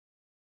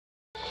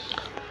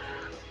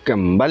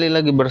Kembali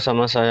lagi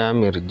bersama saya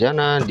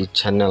Mirjana di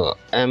channel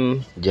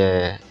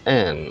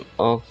MJN.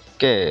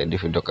 Oke, di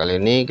video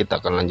kali ini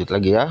kita akan lanjut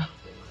lagi ya,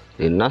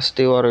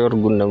 Dynasty Warrior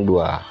Gundam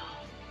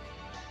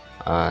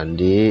 2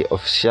 di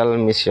official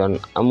mission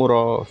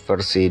Amuro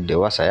versi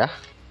dewasa ya.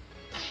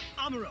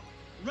 Amuro,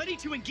 ready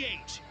to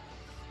engage.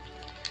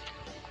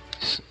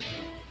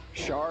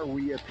 Char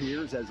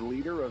reappears as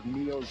leader of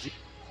Neo Z.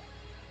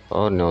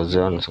 Oh, Neo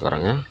Zeon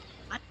sekarang ya.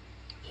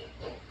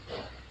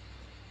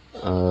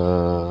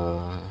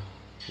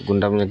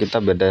 Gundamnya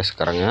kita beda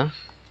sekarang ya.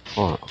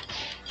 Oh,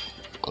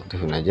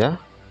 aktifin aja.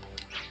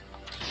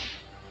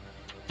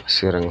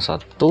 Masih rank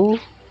 1.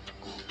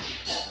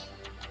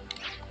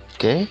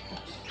 Oke.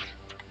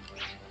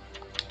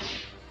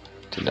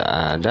 Tidak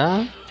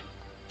ada.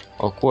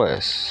 Oh,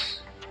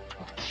 quest.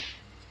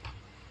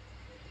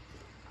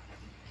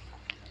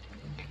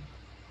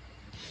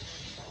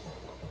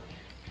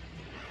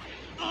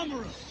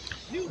 Amuro,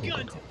 new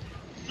Gundam.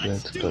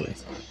 Let's Let's do do it.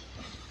 it.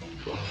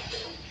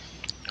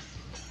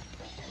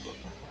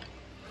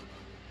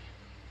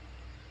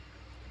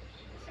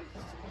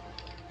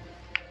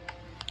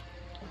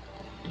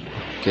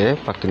 Oke,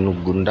 pakai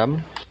noob Gundam.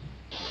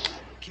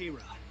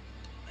 Kira,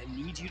 I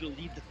need you to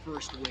lead the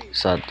first wave.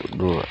 1,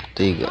 2,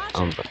 3,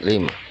 4,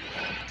 5.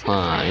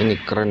 Nah,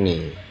 ini keren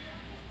nih.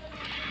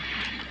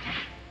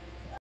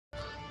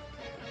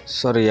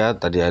 Sorry ya,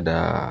 tadi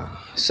ada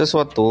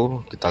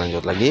sesuatu. Kita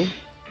lanjut lagi.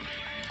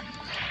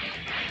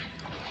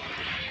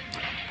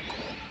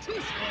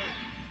 Too slow.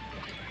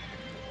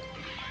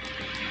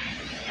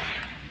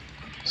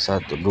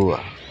 1, 2.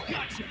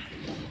 Gotcha.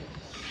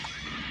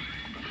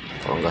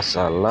 Kalau nggak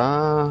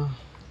salah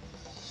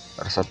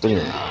ada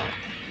satunya.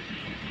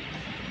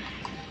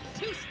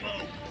 Too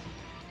slow.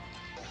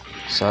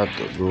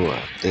 1, 2,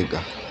 3.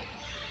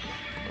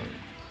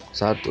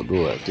 1,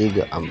 2,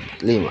 3, 4,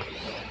 5.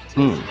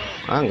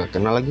 Nggak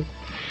kena lagi.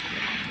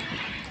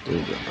 3,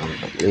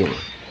 4, 5.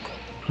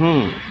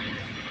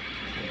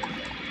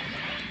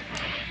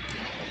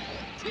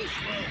 Too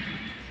slow.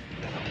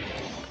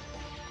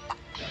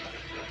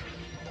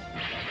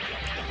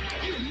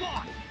 You're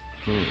mine.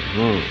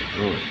 3,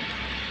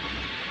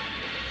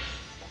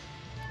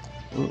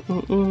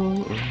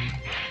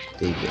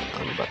 4,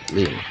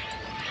 5.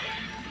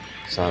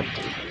 1,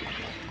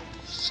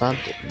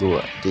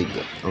 2,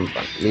 3, 4,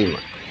 5.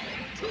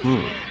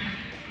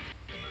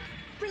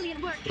 Brilliant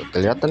work,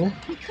 Kelihatan ya?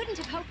 We couldn't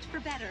have hoped for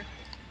better.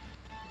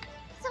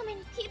 So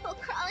many people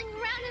crawling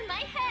around in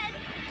my head.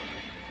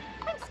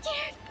 I'm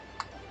scared.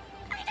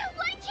 I don't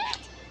like it.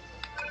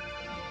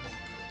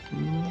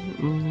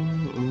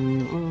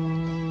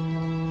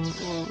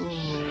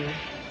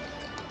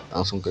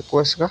 Langsung ke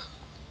quest kah?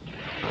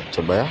 Nah,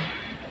 coba ya.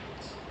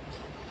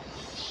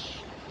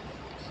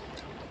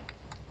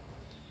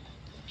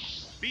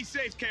 Be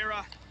safe,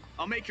 Kira.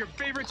 I'll make your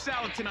favorite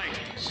salad tonight.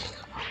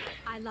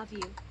 I love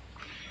you.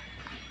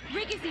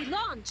 Rigazy,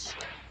 launch!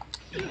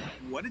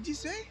 What did you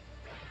say?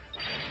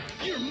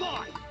 You're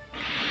mine.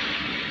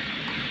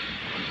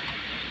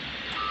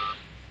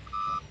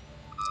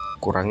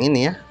 Kurang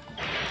ini ya.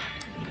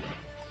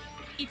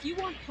 If you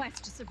want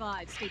Quest to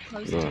survive, stay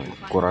close to Nah, me.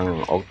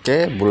 kurang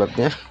oke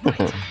bulatnya.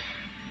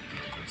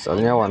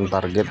 Soalnya one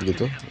target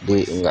gitu.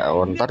 Enggak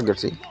one target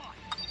sih.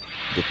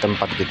 Di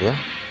tempat gitu ya.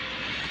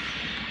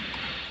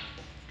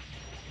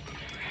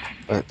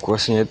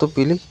 Questnya itu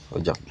pilih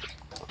ojek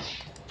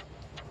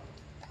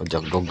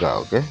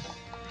doga, oke.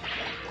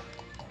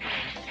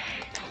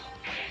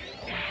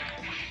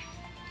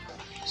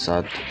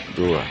 1,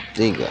 2,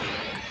 3.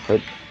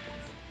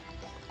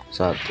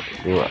 1,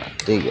 2,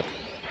 3.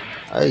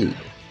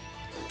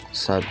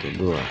 1,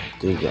 2,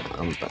 3,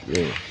 4,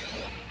 5.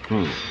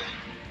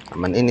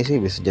 Aman ini sih,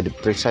 bisa jadi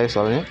perisai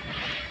soalnya.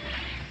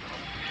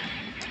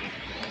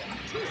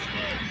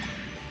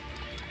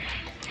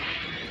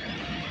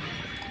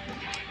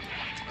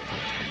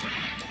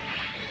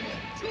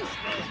 Too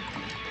slow.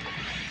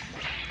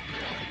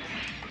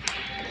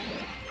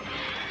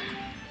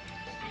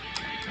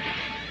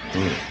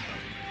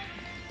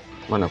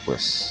 Mana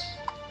quest?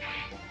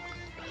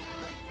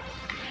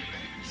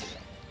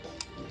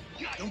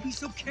 Don't be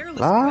so careless,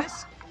 Lah,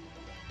 Wes.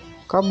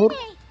 kabur.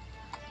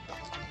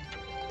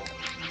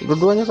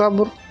 Dua-duanya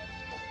kabur.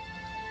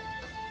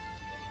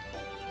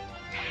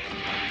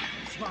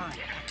 Fly,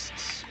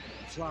 Axis.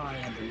 Fly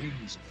on the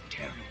wings of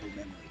terrible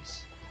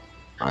memories.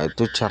 Nah,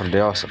 itu char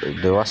dewasa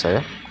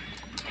ya.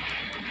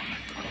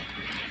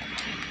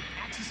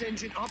 Axis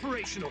engine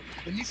operational.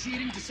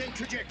 Initiating descent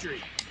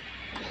trajectory.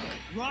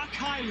 Rock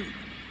Hylu.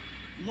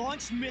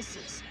 Launch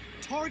missiles.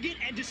 Target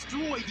and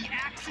destroy the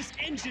Axis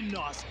engine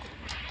nozzle.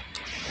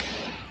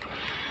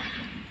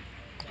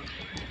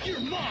 You're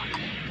mine.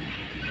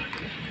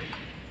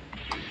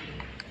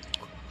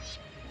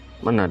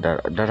 Mana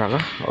darah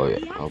kah? Oh ya,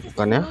 The oh, Axis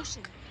bukan is ya. in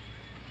motion.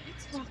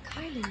 What's Rock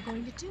Island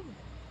going to do?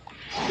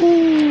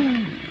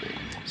 1,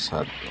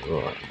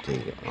 2,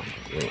 3, 4,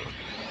 5.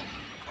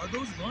 Are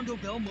those Londo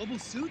Bell mobile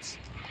suits?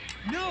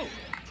 No,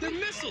 they're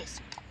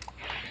missiles.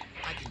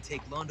 I can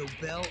take Londo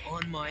Bell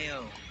on my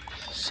own.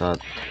 1,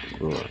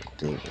 2,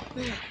 3.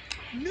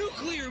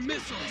 Nuclear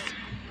missiles!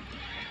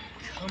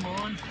 Come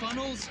on,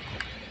 funnels!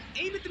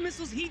 Aim at the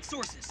missile's heat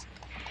sources!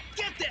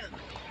 Get them!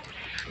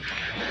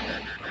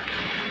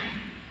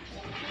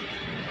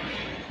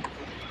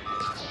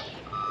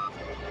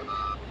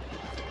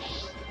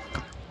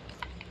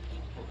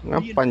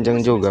 Nah,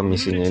 panjang juga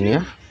misinya ini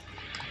ya.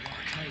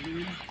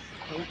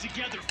 Hold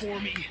together for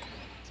me.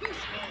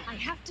 I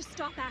have to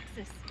stop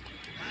Axis.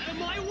 Out of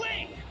my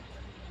way!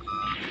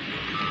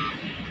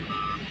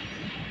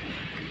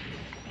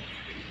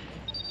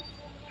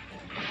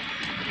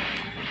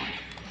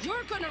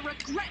 You're gonna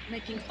regret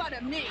making fun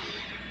of me!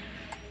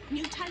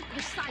 New type or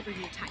cyber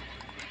new type?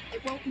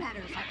 It won't matter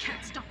if I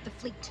can't stop the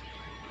fleet.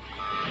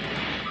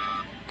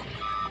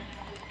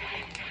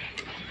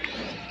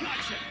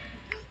 Gotcha!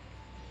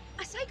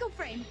 A psycho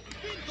frame!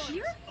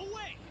 Here?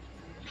 Away!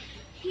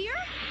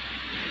 Here?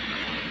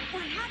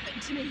 What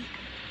happened to me?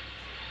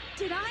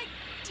 Did I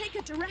take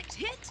a direct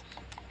hit?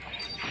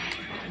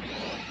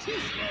 Too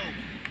slow!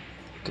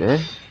 Oke.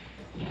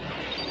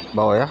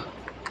 Bawa ya.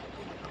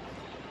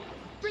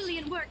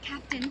 Brilliant work,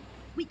 Captain.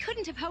 We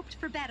couldn't have hoped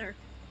for better.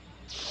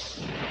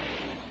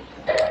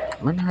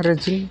 Mana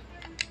Regine?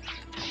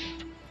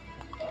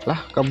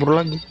 Lah, kabur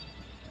lagi.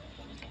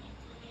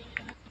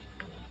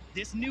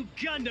 This new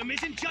Gundam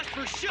isn't just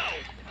for show!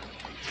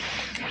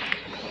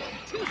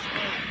 Too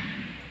slow!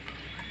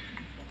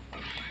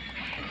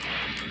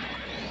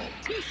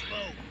 Too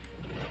slow!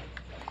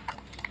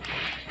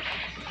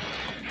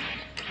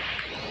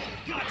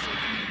 Gotcha!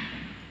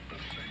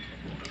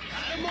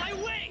 Out of my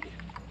way!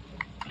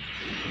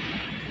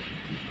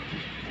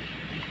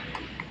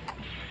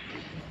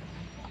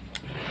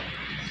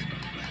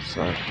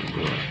 Satu,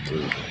 dua,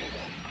 tiga.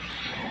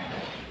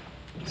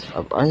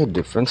 Apa aja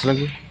defense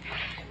lagi?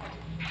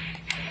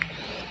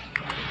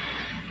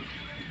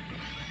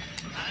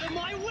 Out of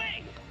my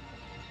way!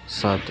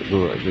 1, 2,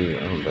 3,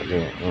 4,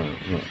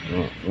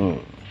 5.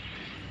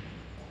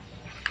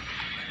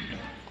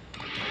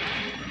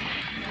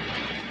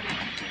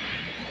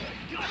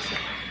 Gotcha!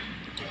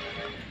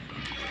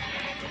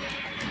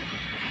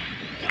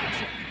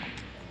 Gotcha!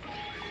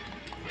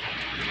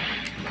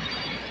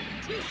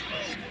 Too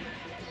slow!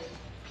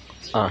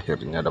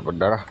 Akhirnya dapat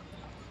darah.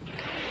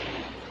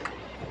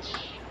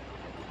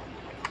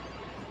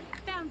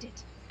 Found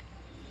it.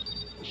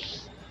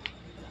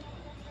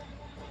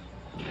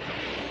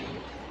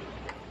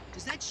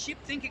 Does that ship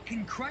think it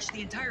can crush the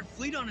entire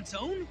fleet on its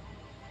own?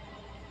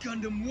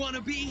 Gundam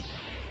wannabe?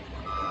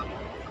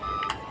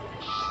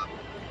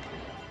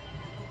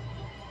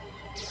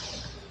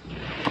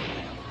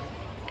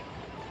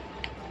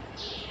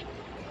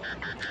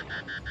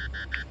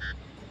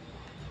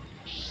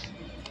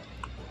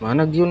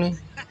 Mana Gyu nih?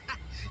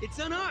 It's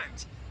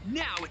unarmed.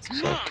 Now it's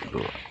 1, mine. 2,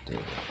 3.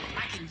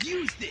 I can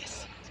use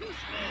this. Too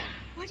slow.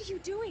 What are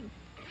you doing?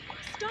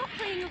 Stop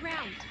playing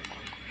around.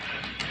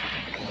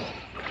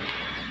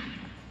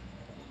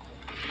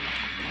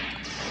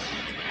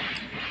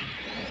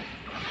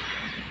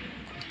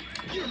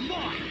 You're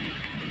mine.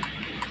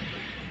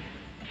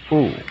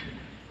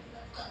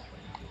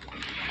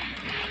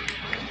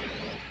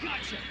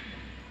 Gotcha.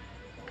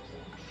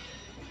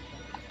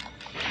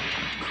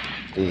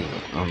 3,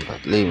 4,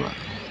 5.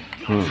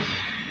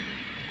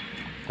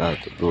 1,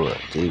 2,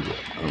 3,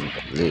 4,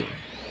 5.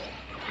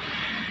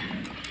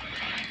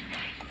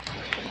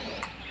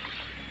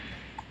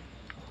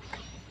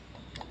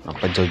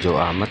 Apa jauh-jauh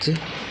amat sih?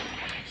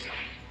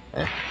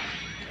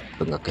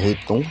 Nggak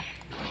kehitung.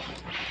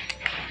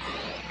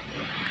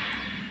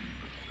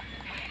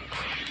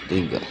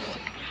 3, 5.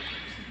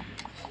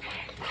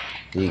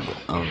 1,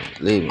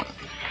 2, 3.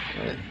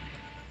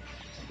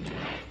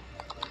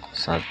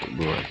 1,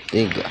 2,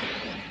 3.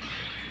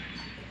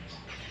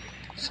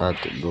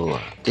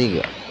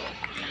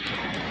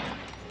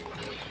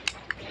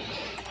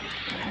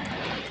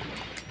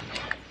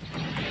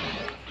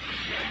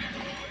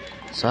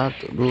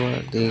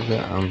 1, 2,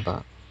 3,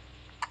 4.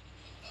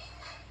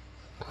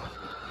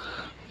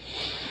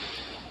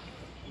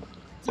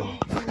 Don't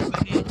move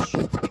an inch.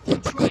 If you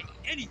try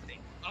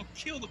anything, I'll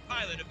kill the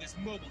pilot of this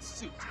mobile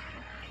suit.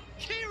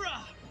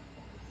 Kira!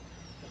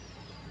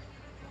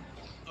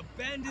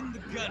 Abandon the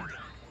Gundam,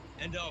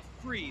 and I'll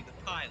free the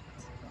pilot.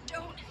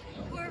 Don't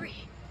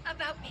worry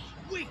about me.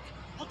 Wait!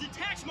 I'll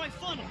detach my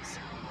funnels!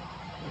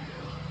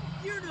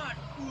 You're not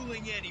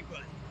fooling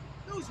anybody.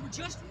 Those were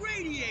just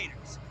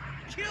radiators.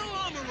 Kill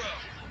Amuro!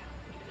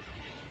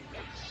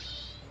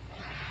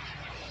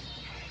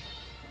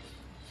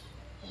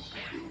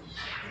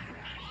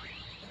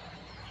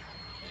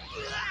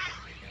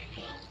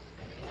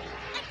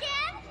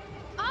 Again?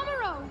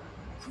 Amuro!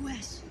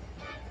 Quest.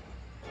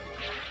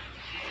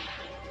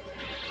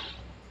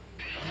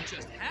 You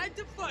just had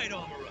to fight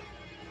Amuro.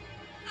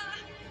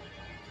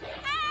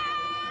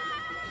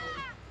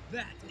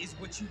 That is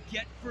what you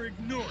get for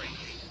ignoring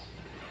me.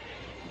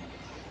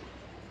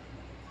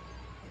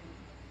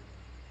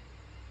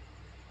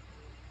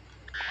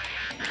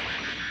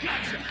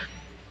 Gotcha!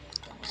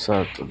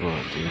 1, 2, 3,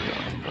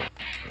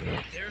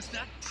 4. There's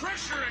that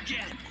pressure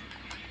again!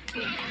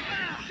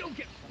 Don't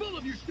get full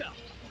of yourself!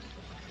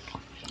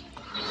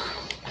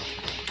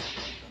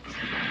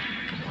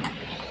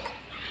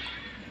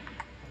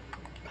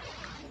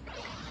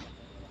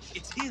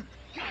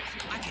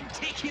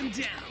 him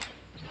down.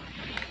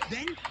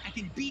 Then I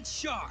can beat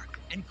Char,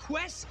 and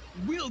Quest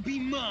will be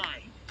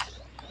mine.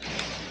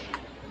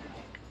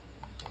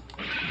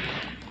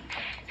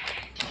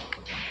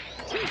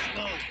 Too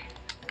slow.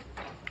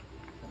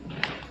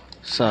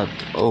 1,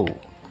 2, 3, 4,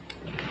 5.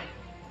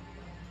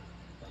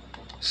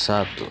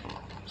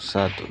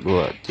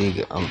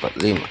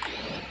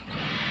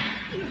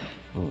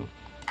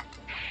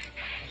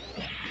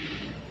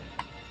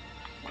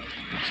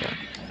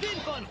 Fin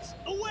funnels,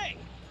 away!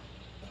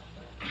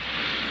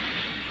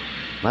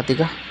 Mati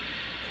kah?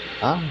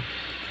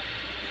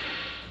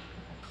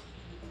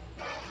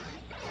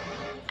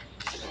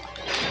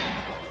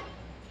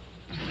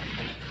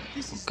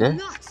 This is Okay.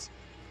 nuts.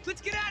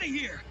 Let's get out of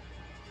here.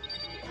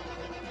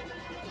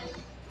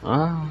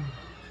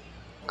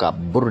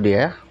 Kabur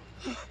dia.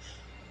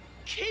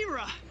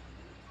 Kira.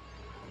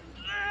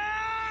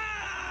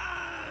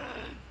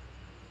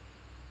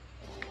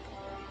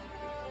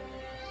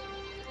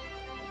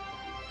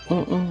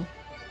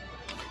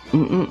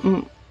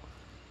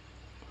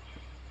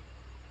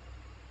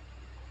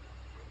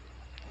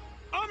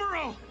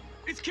 Amuro,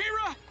 it's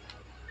Kira.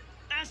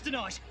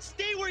 Astonage,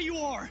 stay where you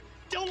are.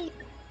 Don't.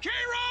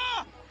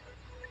 Kira!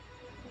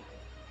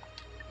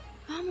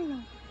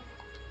 Amuro.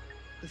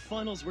 The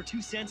funnels were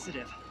too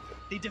sensitive.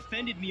 They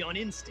defended me on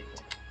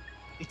instinct.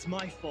 It's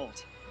my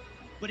fault.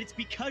 But it's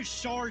because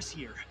Char's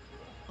here.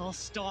 I'll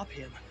stop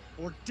him,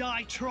 or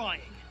die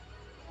trying.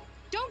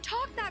 Don't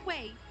talk that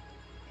way.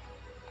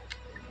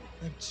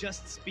 I'm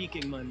just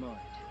speaking my mind.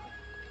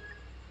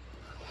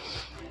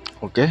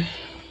 Oke.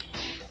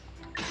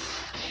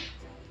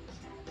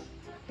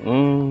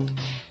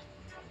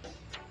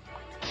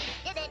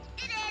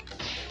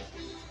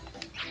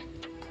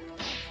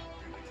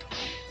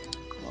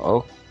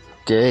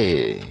 Oke.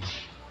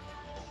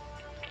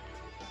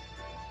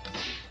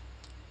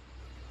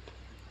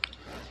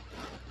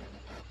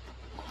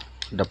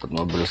 Dapat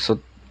mobil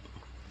suit.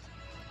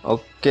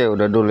 Oke,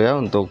 udah dulu ya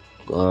untuk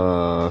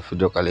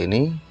video kali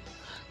ini.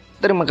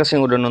 Terima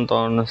kasih yang udah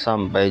nonton.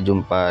 Sampai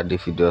jumpa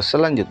di video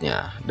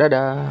selanjutnya.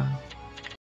 Dadah.